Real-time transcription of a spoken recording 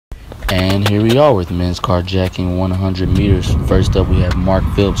And here we are with men's carjacking 100 meters. First up, we have Mark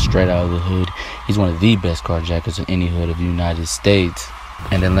Phillips straight out of the hood. He's one of the best carjackers in any hood of the United States.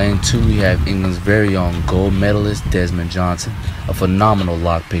 And in lane 2, we have England's very own gold medalist Desmond Johnson, a phenomenal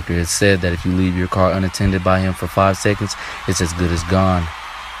lockpicker. It's said that if you leave your car unattended by him for 5 seconds, it's as good as gone.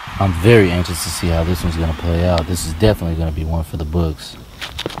 I'm very anxious to see how this one's going to play out. This is definitely going to be one for the books.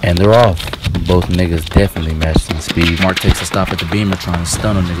 And they're off. Both niggas definitely matched in speed. Mark takes a stop at the Beamer trying to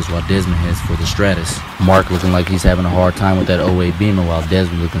stun on niggas while Desmond heads for the Stratus. Mark looking like he's having a hard time with that 08 Beamer while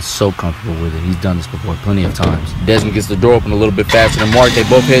Desmond looking so comfortable with it. He's done this before plenty of times. Desmond gets the door open a little bit faster than Mark. They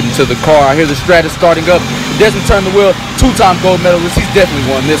both head into the car. I hear the Stratus starting up. Desmond turned the wheel. 2-time gold medalist. He's definitely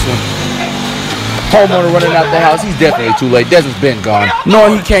won this one. Homeowner running out the house. He's definitely too late. Desmond's been gone.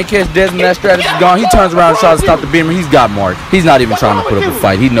 Knowing he can't catch Desmond, that Stratus is gone. He turns around and tries to stop the Beamer. He's got Mark. He's not even trying to put up a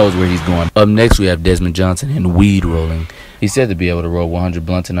fight. He knows where he's going. Up next, we have Desmond Johnson and weed rolling. He's said to be able to roll 100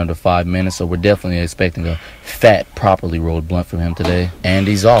 blunts in under 5 minutes, so we're definitely expecting a fat, properly rolled blunt from him today. And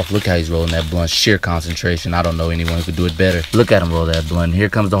he's off. Look how he's rolling that blunt. Sheer concentration. I don't know anyone who could do it better. Look at him roll that blunt. Here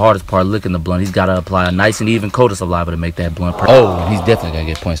comes the hardest part, licking the blunt. He's got to apply a nice and even coat of saliva to make that blunt. Oh, he's definitely going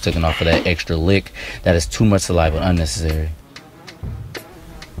to get points taken off for that extra lick. That is too much saliva, unnecessary.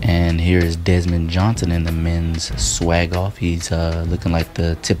 And here is Desmond Johnson in the men's swag off. He's looking like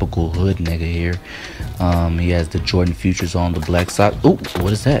the typical hood nigga here. He has the Jordan Futures on, the black sock. Ooh,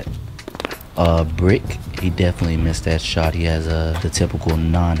 what is that? Brick. He definitely missed that shot. He has the typical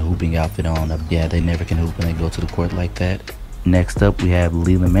non-hooping outfit on. Yeah, they never can hoop when they go to the court like that. Next up, we have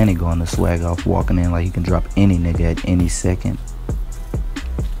Leland Manning on the swag off, walking in like he can drop any nigga at any second.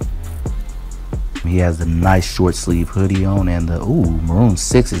 He has the nice short sleeve hoodie on, and the maroon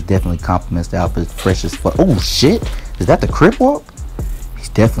 6 is definitely compliments the outfit, fresh as fuck. Oh shit, is that the Crip Walk? He's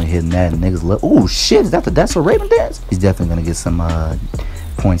definitely hitting that, and niggas love. Oh shit, is that the That's a Raven dance? He's definitely gonna get some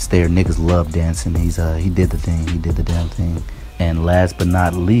points there. Niggas love dancing. He did the thing. He did the damn thing. And last but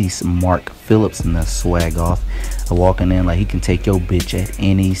not least, Mark Phillips in the swag off, walking in like he can take your bitch at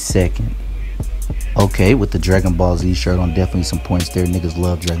any second. Okay, with the Dragon Ball Z shirt on, definitely some points there. Niggas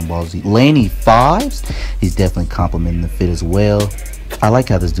love Dragon Ball Z. Laney 5s, he's definitely complimenting the fit as well. I like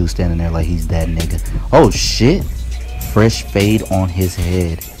how this dude's standing there like he's that nigga. Oh shit, fresh fade on his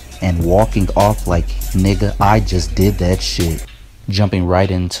head and walking off like, nigga, I just did that shit. Jumping right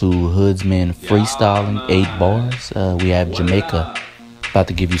into Hoodsman freestyling, 8 bars. We have Jamaica, about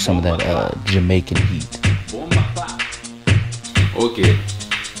to give you some of that Jamaican heat.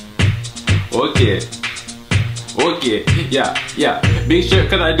 Okay, yeah. Big shirt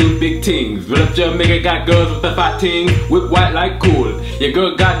cause I do big things. What up, Jamaica? Got girls with the fat thing, whip white like cool. Your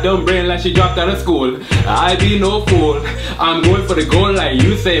girl got dumb brain like she dropped out of school. I be no fool. I'm going for the goal like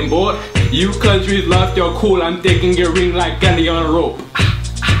Usain Bolt. You countries lost your cool. I'm taking your ring like candy on a rope.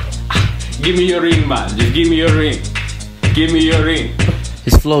 Give me your ring, man. Just give me your ring. Give me your ring.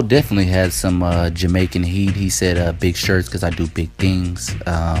 His flow definitely has some Jamaican heat. He said big shirts because I do big things.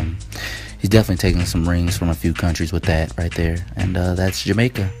 He's definitely taking some rings from a few countries with that right there. And that's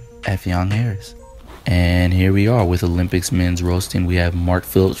Jamaica, Affion Harris. And here we are with Olympics men's roasting. We have Mark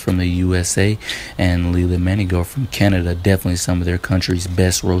Phillips from the USA and Leland Manigault from Canada. Definitely some of their country's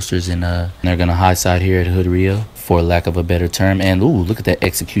best roasters. And they're going to high side here at Hood Rio, for lack of a better term. And ooh, look at that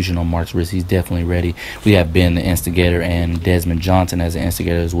execution on Mark's wrist. He's definitely ready. We have Ben the instigator and Desmond Johnson as the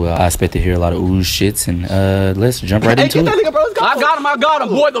instigator as well. I expect to hear a lot of ooh shits, and let's jump right into it. I got him,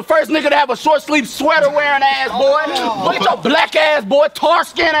 boy. The first nigga to have a short sleeve sweater wearing ass, boy. Look at your black ass, boy. Tar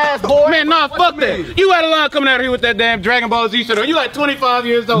skin ass, boy. Man, nah, fuck that. You had a line coming out here with that damn Dragon Ball Z shirt on. You like 25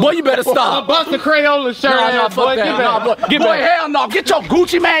 years old. Boy, you better stop. Bust the Crayola shirt ass, boy. Boy, hell no. Get your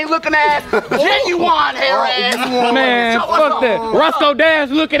Gucci Mane looking ass. Genuine hair ass. Man, fuck that. Roscoe Dash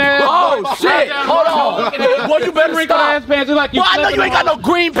looking ass. Oh, shit. Hold on. Boy, you better wrinkled stop. ass pants. You like you. Boy, I know you ain't got no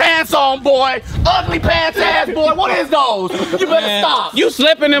green pants on, boy. Ugly pants ass, boy. What is those? You better stop. You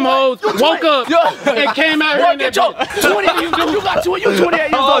slipping them hoes. Woke up and came out here. Boy, get your 28 years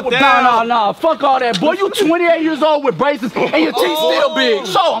old with nah. Fuck all that. Boy, you 28 years old with braces and your teeth still big.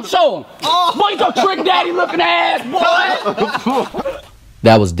 Show him. Boy, you your trick daddy looking ass, boy.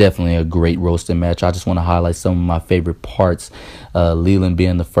 That was definitely a great roasting match. I just want to highlight some of my favorite parts. Leland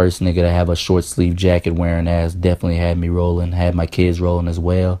being the first nigga to have a short sleeve jacket wearing ass definitely had me rolling, had my kids rolling as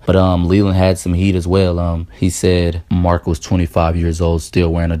well. But Leland had some heat as well. He said Mark was 25 years old,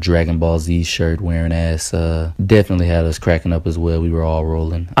 still wearing a Dragon Ball Z shirt wearing ass. Definitely had us cracking up as well. We were all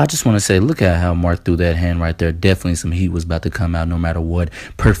rolling. I just want to say, look at how Mark threw that hand right there. Definitely some heat was about to come out no matter what.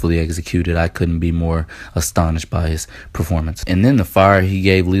 Perfectly executed. I couldn't be more astonished by his performance. And then the fire he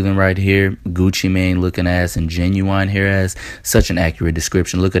gave Leland right here, Gucci Mane looking ass and Genuine hair ass, such such an accurate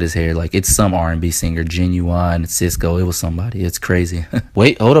description. Look at his hair. Like, it's some R&B singer, Genuine, Cisco. It was somebody. It's crazy.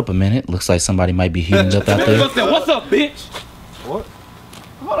 Wait, hold up a minute. Looks like somebody might be heating up out there. What's up, bitch? What?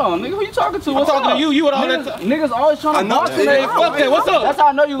 Hold on, nigga. Who you talking to? I'm talking to you. You with all that. Niggas always trying to box. Hey, fuck that. What's up? That's how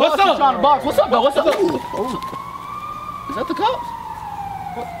I know you lost. What's up? Trying to box. What's up, though? What's up? Is that the cops?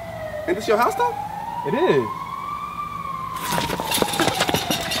 Ain't this your house, though? It is.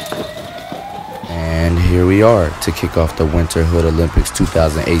 And here we are to kick off the Winter Hood Olympics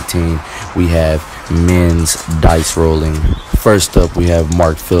 2018. We have men's dice rolling. First up, we have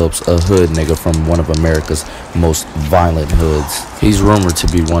Mark Phillips, a hood nigga from one of America's most violent hoods. He's rumored to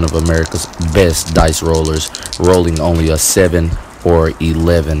be one of America's best dice rollers, rolling only a 7 or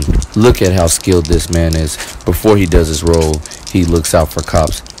 11. Look at how skilled this man is. Before he does his roll, he looks out for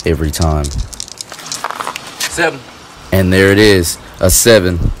cops every time. 7. And there it is, a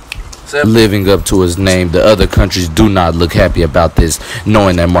 7. Living up to his name. The other countries do not look happy about this,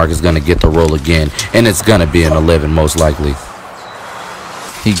 knowing that Mark is going to get the roll again, and it's going to be an 11 most likely.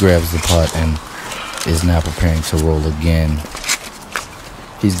 He grabs the pot and is now preparing to roll again.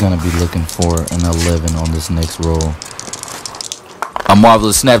 He's going to be looking for an 11 on this next roll. A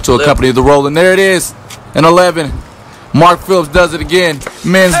marvelous snap to accompany the roll, and there it is, an 11. Mark Phillips does it again,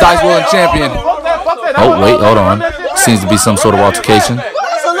 men's dice rolling champion. Oh, wait, hold on. Seems to be some sort of altercation.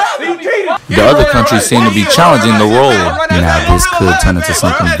 The other countries seem to be challenging the roll. Now this could turn into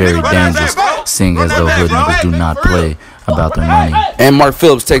something very dangerous, seeing as though hood niggas do not play about their money. And Mark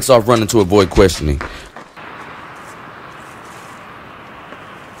Phillips takes off running to avoid questioning.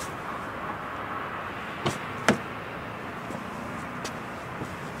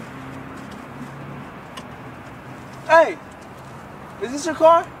 Hey, is this your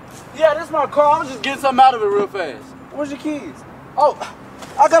car? Yeah, this is my car. I'm just getting something out of it real fast. Where's your keys? Oh,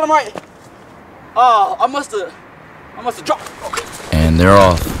 I got them right. I must have dropped. Okay. And they're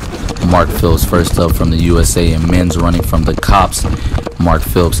off. Mark Phillips first up from the USA, and men's running from the cops. Mark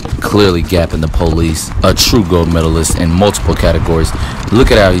Phillips clearly gapping the police, a true gold medalist in multiple categories.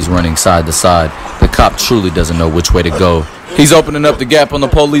 Look at how he's running side to side. The cop truly doesn't know which way to go. He's opening up the gap on the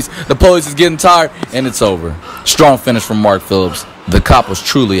police. The police is getting tired, and it's over. Strong finish from Mark Phillips. The cop was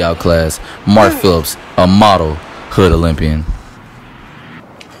truly outclassed. Mark Phillips, a model hood Olympian.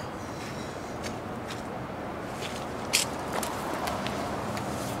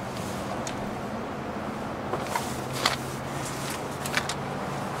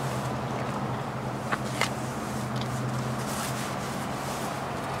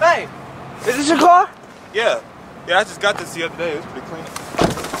 Hey, is this your car? Yeah, I just got this the other day. It was pretty clean.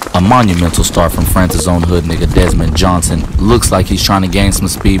 A monumental start from France's own hood nigga Desmond Johnson. Looks like he's trying to gain some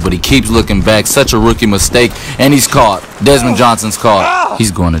speed, but he keeps looking back. Such a rookie mistake, and he's caught. Desmond Johnson's caught.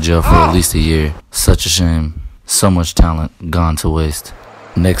 He's going to jail for at least a year. Such a shame. So much talent gone to waste.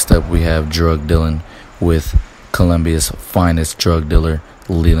 Next up, we have drug dealing with Colombia's finest drug dealer,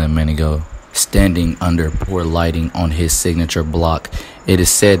 Leland Menigo. Standing under poor lighting on his signature block, it is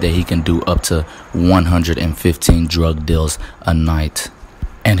said that he can do up to 115 drug deals a night.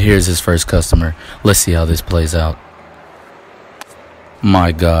 And here's his first customer. Let's see how this plays out.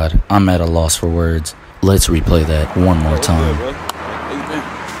 My God, I'm at a loss for words. Let's replay that one more time.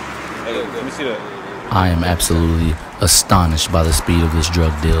 Let me see that. I am absolutely astonished by the speed of this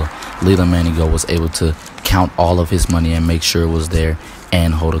drug deal. Leland Menigo was able to count all of his money and make sure it was there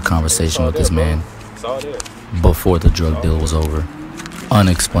and hold a conversation with this man before the drug deal was over.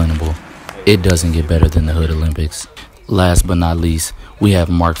 Unexplainable. It doesn't get better than the Hood Olympics. Last but not least, we have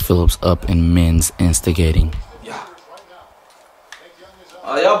Mark Phillips up in men's instigating.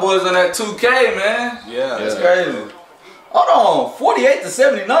 Oh, y'all boys on that 2K, man. Yeah. That's crazy. Hold on, 48 to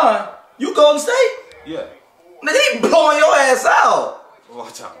 79. You Golden State? Yeah. Nigga, he blowing your ass out.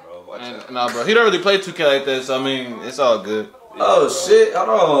 Watch out, bro. Watch out. Nah, bro. He don't really play 2K like this. So, I mean, it's all good. Oh shit, hold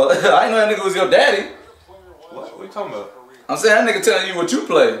on. I didn't know that nigga was your daddy. What are you talking about? I'm saying that nigga telling you what you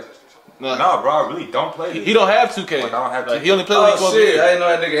play. Nah, bro. I really don't play this. He don't have 2K. Like, I don't have Like, 2K. he only play when he Oh supposed shit, to. I didn't know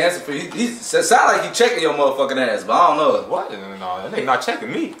that nigga answer for you. He sound like he checking your motherfucking ass, but I don't know. What? No, that nigga not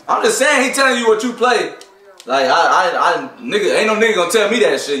checking me. I'm just saying he telling you what you play. Like nigga, ain't no nigga gonna tell me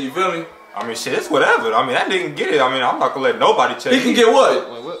that shit. You feel me? I mean, shit, it's whatever. I mean, that nigga can get it. I mean, I'm not gonna let nobody check He me. can get what?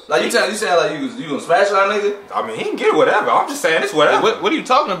 What? Like you saying like you gonna smash that nigga? I mean, he can get whatever. I'm just saying it's whatever. What are you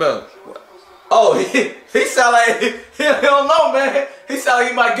talking about? Oh, he sound like he don't know, man. He sound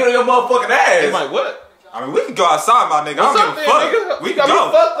like he might get on your motherfucking ass. He like, what? I mean, we can go outside, my nigga. What's I up don't give a then, fuck. nigga? We You can got me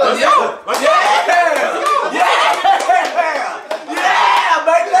go. fucked up. Let's go. Let's go. Yeah,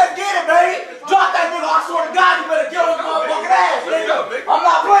 baby, let's get it, baby. Drop that nigga. I swear to God, you better get on your motherfucking ass, nigga. I'm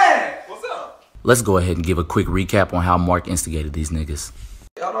not playing. What's up? Let's go ahead and give a quick recap on how Mark instigated these niggas.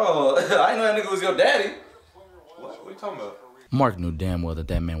 Hold on. I didn't know that nigga was your daddy. What are you talking about? Mark knew damn well that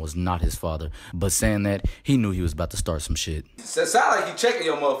that man was not his father, but saying that, he knew he was about to start some shit. It sound like he checking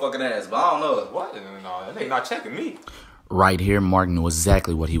your motherfucking ass, but I don't know. What? No, that nigga not checking me. Right here, Mark knew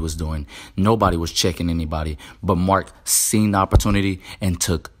exactly what he was doing. Nobody was checking anybody, but Mark seen the opportunity and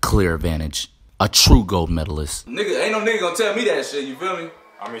took clear advantage. A true gold medalist. Nigga, ain't no nigga gonna tell me that shit, you feel me?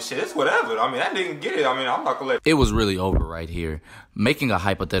 I mean, shit, it's whatever. I mean, that nigga get it. I mean, I'm not gonna let... It was really over right here. Making a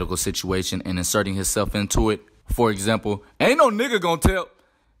hypothetical situation and inserting himself into it, for example, ain't no nigga gonna tell,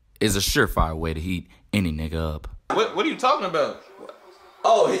 is a surefire way to heat any nigga up. What are you talking about?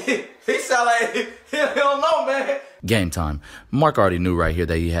 Oh, he sound like he don't know, man. Game time. Mark already knew right here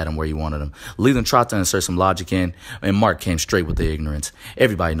that he had him where he wanted him. Leland tried to insert some logic in, and Mark came straight with the ignorance.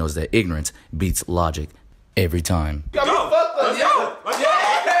 Everybody knows that ignorance beats logic every time. Got me fucked up, yo.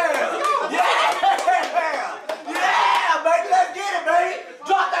 Yeah, baby, let's get it, baby.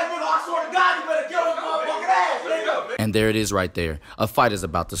 Drop that nigga, I swear to God, you better get on his motherfucking ass, nigga. And there it is right there. A fight is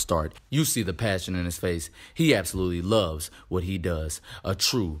about to start. You see the passion in his face. He absolutely loves what he does. A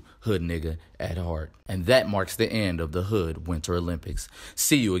true hood nigga at heart. And that marks the end of the Hood Winter Olympics.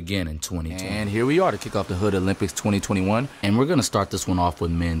 See you again in 2020. And here we are to kick off the Hood Olympics 2021. And we're going to start this one off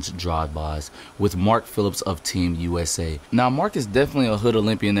with men's drive-bys with Mark Phillips of Team USA. Now, Mark is definitely a Hood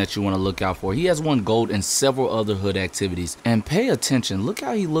Olympian that you want to look out for. He has won gold in several other Hood activities. And pay attention. Look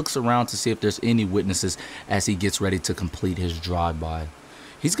how he looks around to see if there's any witnesses as he gets ready to complete his drive-by.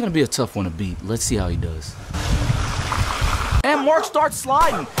 He's going to be a tough one to beat. Let's see how he does. And Mark starts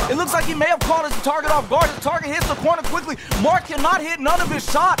sliding. It looks like he may have caught his target off guard. His target hits the corner quickly. Mark cannot hit none of his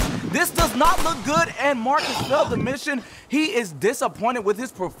shots. This does not look good, and Mark has failed the mission. He is disappointed with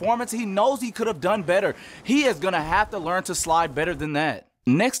his performance. He knows he could have done better. He is going to have to learn to slide better than that.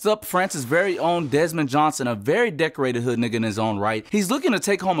 Next up, France's very own Desmond Johnson, a very decorated hood nigga in his own right. He's looking to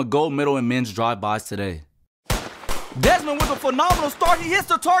take home a gold medal in men's drive-bys today. Desmond with a phenomenal start. He hits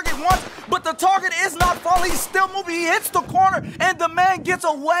the target once, but the target is not falling. He's still moving. He hits the corner, and the man gets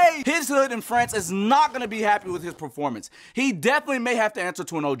away. His hood in France is not going to be happy with his performance. He definitely may have to answer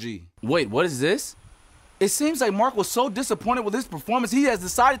to an OG. Wait, what is this? It seems like Mark was so disappointed with his performance, he has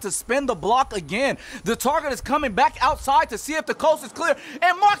decided to spin the block again. The target is coming back outside to see if the coast is clear,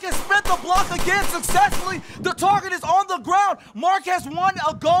 and Mark has spent the block again successfully. The target is on the ground. Mark has won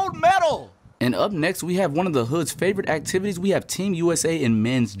a gold medal. And up next, we have one of the Hood's favorite activities. We have Team USA in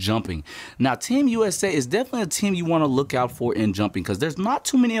men's jumping. Now, Team USA is definitely a team you want to look out for in jumping because there's not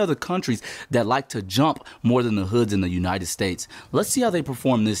too many other countries that like to jump more than the Hoods in the United States. Let's see how they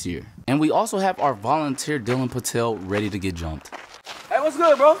perform this year. And we also have our volunteer Dylan Patel ready to get jumped. Hey, what's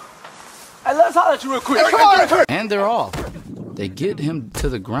good, bro? Hey, let's holler at you real quick. And they're off. They get him to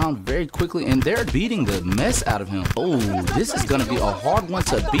the ground very quickly, and they're beating the mess out of him. Oh, this is going to be a hard one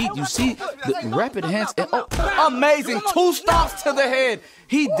to beat. You see the rapid hands. And, oh, amazing. 2 stomps to the head.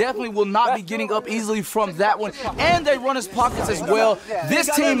 He definitely will not be getting up easily from that one. And they run his pockets as well.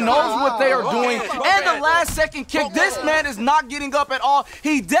 This team knows what they are doing. And the last second kick, this man is not getting up at all.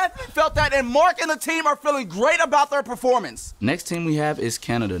 He definitely felt that, and Mark and the team are feeling great about their performance. Next team we have is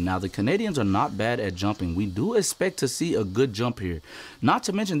Canada. Now, the Canadians are not bad at jumping. We do expect to see a good jump here. Not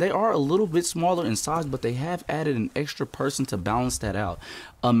to mention, they are a little bit smaller in size, but they have added an extra person to balance that out.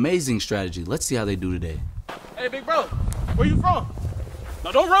 Amazing strategy. Let's see how they do today. Hey, big bro, where you from?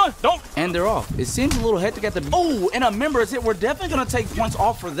 No, don't run, don't. And they're off. It seems a little hectic at the... Oh, and a member is hit. We're definitely going to take points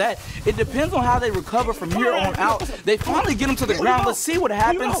off for that. It depends on how they recover from here on out. They finally get him to the ground. Let's see what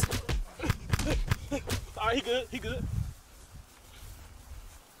happens. All right, he good, he good.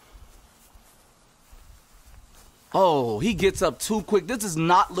 Oh, he gets up too quick. This does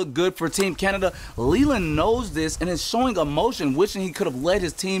not look good for Team Canada. Leland knows this and is showing emotion, wishing he could have led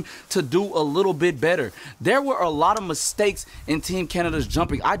his team to do a little bit better. There were a lot of mistakes in Team Canada's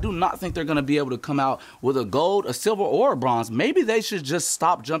jumping. I do not think they're going to be able to come out with a gold, a silver, or a bronze. Maybe they should just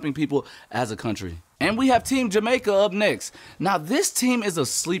stop jumping people as a country. And we have Team Jamaica up next. Now, this team is a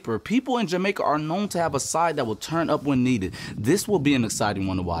sleeper. People in Jamaica are known to have a side that will turn up when needed. This will be an exciting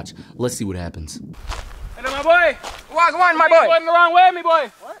one to watch. Let's see what happens. Hey, my boy. What's going on, my boy? Going the wrong way, me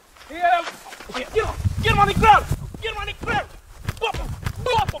boy. What? Yeah. Get him on the ground. Get him on the ground.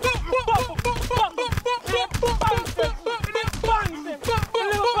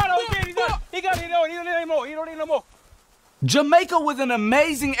 He got it. He don't need no more. He don't need no more. Jamaica with an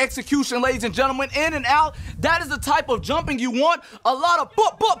amazing execution, ladies and gentlemen. In and out. That is the type of jumping you want. A lot of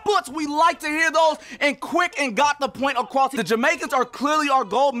butts. We like to hear those. And quick and got the point across. The Jamaicans are clearly our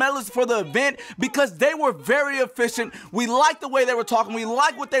gold medalists for the event because they were very efficient. We like the way they were talking. We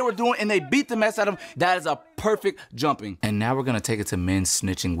like what they were doing, and they beat the mess out of them. That is a perfect jumping. And now we're going to take it to men's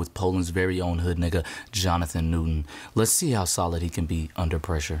snitching with Poland's very own hood nigga, Jonathan Newton. Let's see how solid he can be under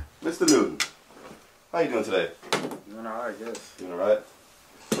pressure. Mr. Newton, how you doing today? Doing alright, I guess. Doing alright?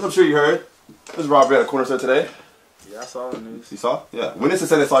 As I'm sure you heard, there's a robbery at a corner store today. Yeah, I saw the news. You saw? Yeah. When is it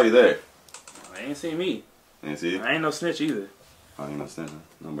said they saw you there? I ain't seen me. You ain't see you? I ain't no snitch either. I ain't no snitch.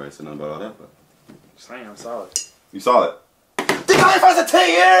 Nobody said nothing about all that, but... Just saying, I saw it. You saw it? They got you for 10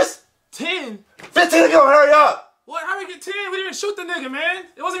 years? 10? 15 ago, hurry up! What? How did we get 10? We didn't even shoot the nigga, man.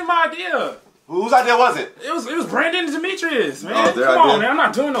 It wasn't even my idea. Whose idea was it? It was Brandon and Demetrius, man. Oh, Come on, man. I'm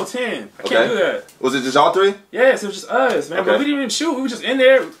not doing no 10. I can't do that. Was it just y'all three? Yes, it was just us, man. Okay. But we didn't even shoot. We were just in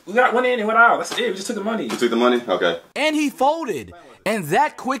there. We got one in and went out. That's it. We just took the money. You took the money? Okay. And he folded. And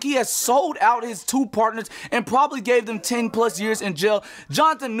that quick, he has sold out his two partners and probably gave them 10+ years in jail.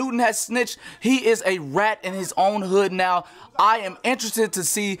 Jonathan Newton has snitched. He is a rat in his own hood now. I am interested to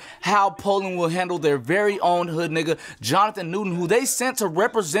see how Poland will handle their very own hood nigga, Jonathan Newton, who they sent to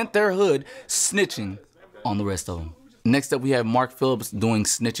represent their hood, snitching on the rest of them. Next up, we have Mark Phillips doing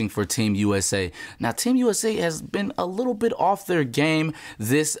snitching for Team USA. Now, Team USA has been a little bit off their game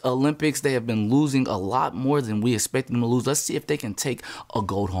this Olympics. They have been losing a lot more than we expected them to lose. Let's see if they can take a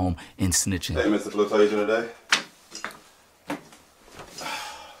gold home in snitching. Hey, Mr. Flip, how you doing today?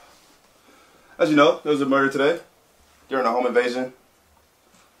 As you know, there was a murder today during a home invasion.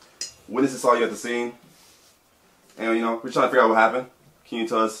 Witnesses saw you at the scene. And, you know, we're trying to figure out what happened. Can you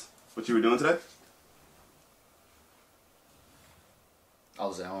tell us what you were doing today? I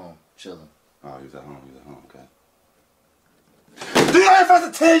was at home, chilling. Oh, you was at home, okay. Do you have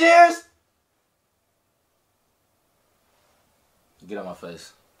for 10 years? Get out my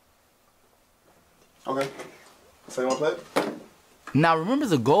face. Okay. So you want to play? Now, remember,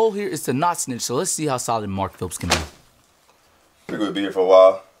 the goal here is to not snitch, so let's see how solid Mark Phillips can be. We're going to be here for a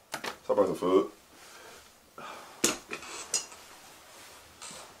while. So I brought some food.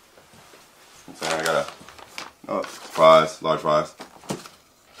 I'm saying I got fries, large fries.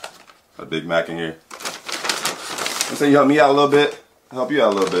 A Big Mac in here. I'm saying you help me out a little bit. I'll help you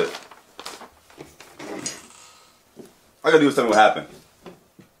out a little bit. All I gotta do is tell me what happened.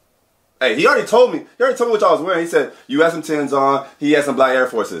 Hey, he already told me. He already told me what y'all was wearing. He said you had some 10s on. He had some black Air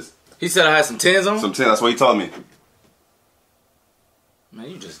Forces. He said I had some 10s on? Some 10s. That's what he told me. Man,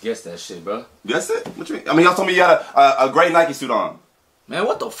 you just guessed that shit, bro. Guess it? What you mean? I mean, y'all told me you had a gray Nike suit on. Man,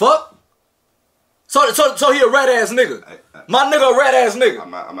 what the fuck? So he a rat ass nigga. My nigga a rat ass nigga.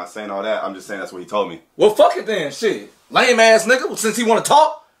 I'm not saying all that. I'm just saying that's what he told me. Well, fuck it then, shit. Lame ass nigga, since he wanna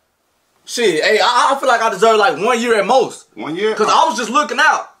talk. Shit, hey, I feel like I deserve like 1 year at most. 1 year? Cause I was just looking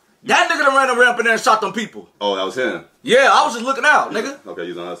out. That nigga done ran around up in there and shot them people. Oh, that was him? Yeah, I was just looking out, nigga. Okay, you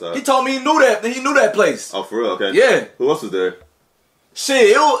was on that side. He told me he knew that place. Oh, for real? Okay. Yeah. Who else was there? Shit,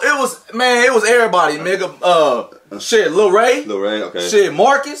 it was everybody, nigga. Shit, Lil Ray. Lil Ray, okay. Shit,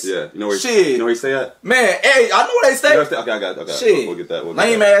 Marcus. Yeah, you know where he stay at? Man, hey, I know where they stay. Okay, I got it. Okay, shit. We'll get that.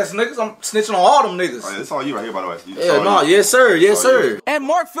 Lame ass niggas. I'm snitching on all them niggas. Oh, yeah, it's all you right here, by the way. Yeah, no, yes sir, yes sir. And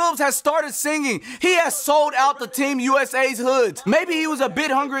Mark Phillips has started singing. He has sold out the Team USA's hoods. Maybe he was a bit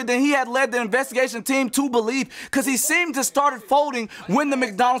hungrier than he had led the investigation team to believe, because he seemed to started folding when the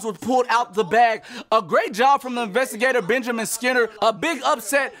McDonald's was pulled out the bag. A great job from the investigator Benjamin Skinner. A big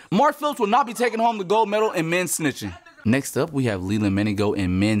upset. Mark Phillips will not be taking home the gold medal in men's snitching. Next up, we have Leland Menigo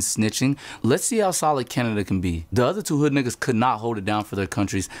in men's snitching. Let's see how solid Canada can be. The other two hood niggas could not hold it down for their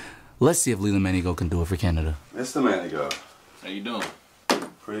countries. Let's see if Leland Menigo can do it for Canada. Mr. Menigo. How you doing?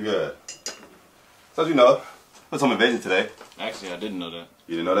 Pretty good. So, you know, there's home invasion today. Actually, I didn't know that.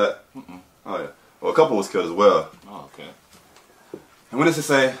 You didn't know that? Oh, yeah. Well, a couple was killed as well. Oh, okay. And when does it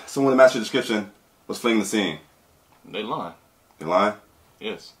say someone that matched your description was fleeing the scene? They lying. They lying?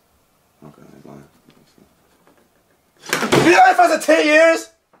 Yes. Okay, they lying. You know for 10 years?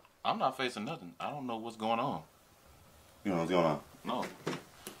 I'm not facing nothing. I don't know what's going on. You know what's going on? No.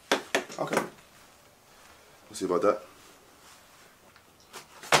 Okay. We'll see about that.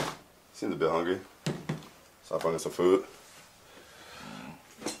 Seems a bit hungry. So I'll find some food.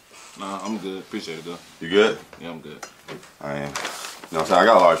 Nah, I'm good. Appreciate it, though. You good? Yeah, I'm good. I am. You know what I'm saying? I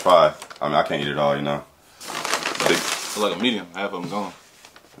got a large fry. I mean, I can't eat it all, you know. Big, It's like a medium. Half of them gone.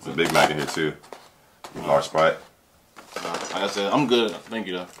 there's a Big Mac in here, too. Large Sprite. Like I said, I'm good. Thank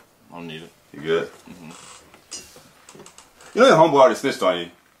you, though. I don't need it. You good? You know your homeboy already snitched on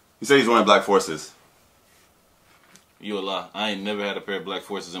you. He said he's wearing black forces. You a lie. I ain't never had a pair of Black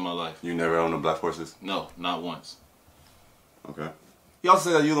Forces in my life. You never owned a Black Forces? No, not once. Okay. He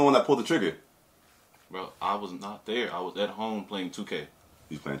also said that you're the one that pulled the trigger. Bro, I was not there. I was at home playing 2K.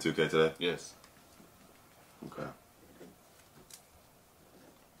 You playing 2K today? Yes. Okay.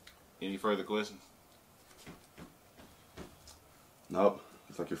 Any further questions? Nope.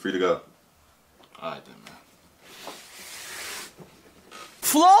 Looks like you're free to go. Alright then, man.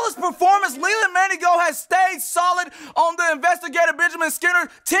 Flawless performance. Leland Manigault has stayed solid on the investigator Benjamin Skinner.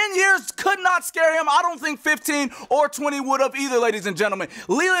 10 years could not scare him. I don't think 15 or 20 would have either, ladies and gentlemen.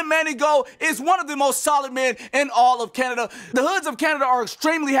 Leland Manigault is one of the most solid men in all of Canada. The hoods of Canada are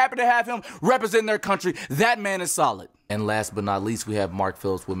extremely happy to have him represent their country. That man is solid. And last but not least, we have Mark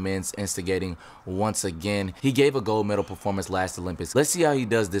Phillips with men's instigating once again. He gave a gold medal performance last Olympics. Let's see how he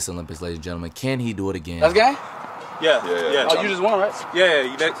does this Olympics, ladies and gentlemen. Can he do it again? That's game? Yeah. Oh, you just won, right? Yeah,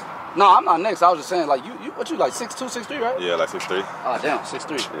 you next. No, I'm not next. I was just saying, like, you what you, like 6'2", 6'3", right? Yeah, like 6'3". Oh, damn,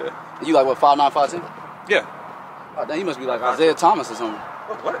 6'3". Yeah. And you like, what, 5'9", 5'10"? Yeah. Oh, damn, you must be like Isaiah Thomas or something.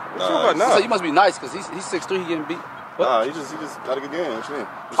 What you about now? So you must be nice, because he's 6'3", he getting beat. What? Nah, he just had a good game. What you mean?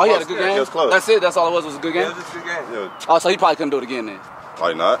 Oh, he had a good game? Yeah, it was close. That's it? That's all it was a good game? Yeah, it was a good game. Yeah. Oh, so he probably couldn't do it again then?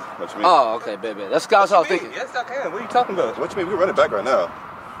 Probably not. What you mean? Oh, okay, bet. That's what I was thinking. Yes, I can. What are you talking about? What you mean? We run it back right now.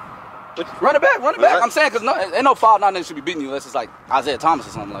 Run it back. I'm saying, because ain't no 5'9" nigga should be beating you unless it's like Isaiah Thomas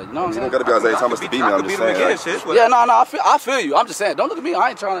or something, like, you know what I'm You saying? don't gotta be Isaiah Thomas to beat me. I'm just saying. Like, Yeah, no, I feel you. I'm just saying, don't look at me. I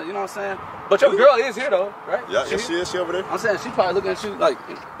ain't trying to, you know what I'm saying? But your girl is here, though, right? yeah, yes, she is. She over there. I'm saying, she probably looking at you like,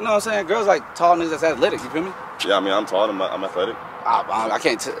 you know what I'm saying? Girls like tall niggas that's athletic, you feel me? Yeah, I mean, I'm tall. I'm athletic. I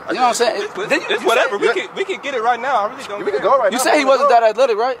can't tell. You know what I'm saying? It's whatever. We can get it right now. I really don't. We can go right now. You said he wasn't that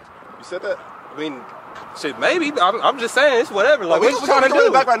athletic, right? You said that. I mean, shit, maybe. I'm just saying, it's whatever. Like, what you trying to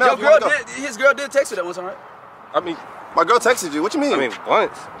do? Back right now. His girl did text you that one time, right? I mean, my girl texted you. What you mean? I mean,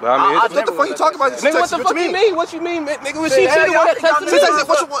 once. But I mean, what the fuck you talking about? Nigga, what the fuck you mean? What you mean, nigga? Was she the one that texted me?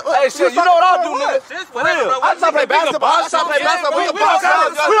 Hey, shit, you know what I'll do, nigga? I stop playing basketball. I stop playing basketball. We can box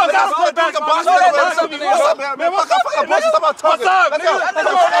out. We don't gotta play basketball. Man, fuck up, boys. Stop about talking. Let's go.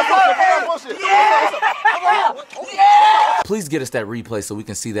 Please get us that replay so we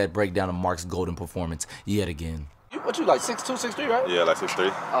can see that breakdown of Mark's golden performance yet again. What you like, 6'2", 6'3", right? Yeah, like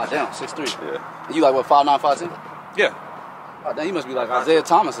 6'3". Oh, damn, 6'3". Yeah. And you like, what, 5'9", 5'10"? Yeah. Oh, damn, you must be like Isaiah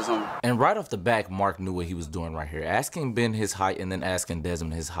Thomas or something. And right off the back, Mark knew what he was doing right here. Asking Ben his height and then asking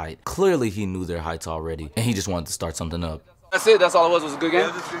Desmond his height. Clearly, he knew their heights already, and he just wanted to start something up. That's it? That's all it was a good game? Yeah,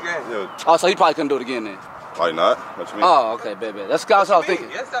 it was a good game. Yeah. Oh, so he probably couldn't do it again then? Probably not. What you mean? Oh, okay, bet. That's what I was thinking.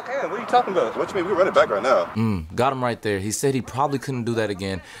 Yes, I can. What are you talking about? What you mean? We run it back right now. Got him right there. He said he probably couldn't do that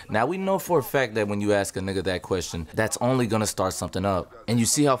again. Now, we know for a fact that when you ask a nigga that question, that's only gonna start something up. And you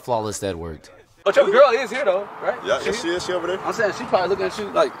see how flawless that worked. But your girl is here, though, right? Yeah, yes, she is. She over there. I'm saying, she probably looking at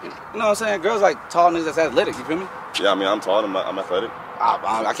you like, you know what I'm saying? Girls like tall niggas that's athletic, you feel me? Yeah, I mean, I'm tall. I'm athletic.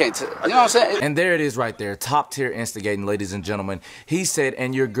 I can't tell. You know what I'm saying? And there it is right there. Top tier instigating, ladies and gentlemen. He said,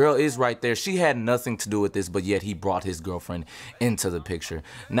 and your girl is right there. She had nothing to do with this, but yet he brought his girlfriend into the picture.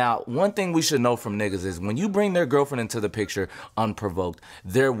 Now, one thing we should know from niggas is when you bring their girlfriend into the picture unprovoked,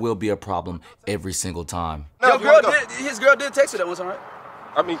 there will be a problem every single time. His girl did text you that one time, right?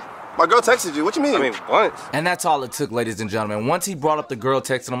 I mean, my girl texted you. What you mean? I mean, once. And that's all it took, ladies and gentlemen. Once he brought up the girl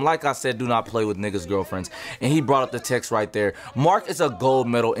texting him, like I said, do not play with niggas' girlfriends. And he brought up the text right there. Mark is a gold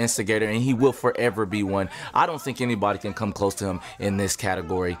medal instigator, and he will forever be one. I don't think anybody can come close to him in this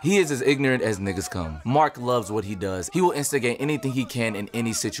category. He is as ignorant as niggas come. Mark loves what he does. He will instigate anything he can in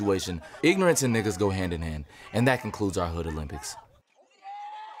any situation. Ignorance and niggas go hand in hand. And that concludes our Hood Olympics.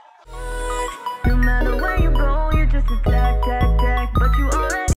 No matter where you go, you just attack,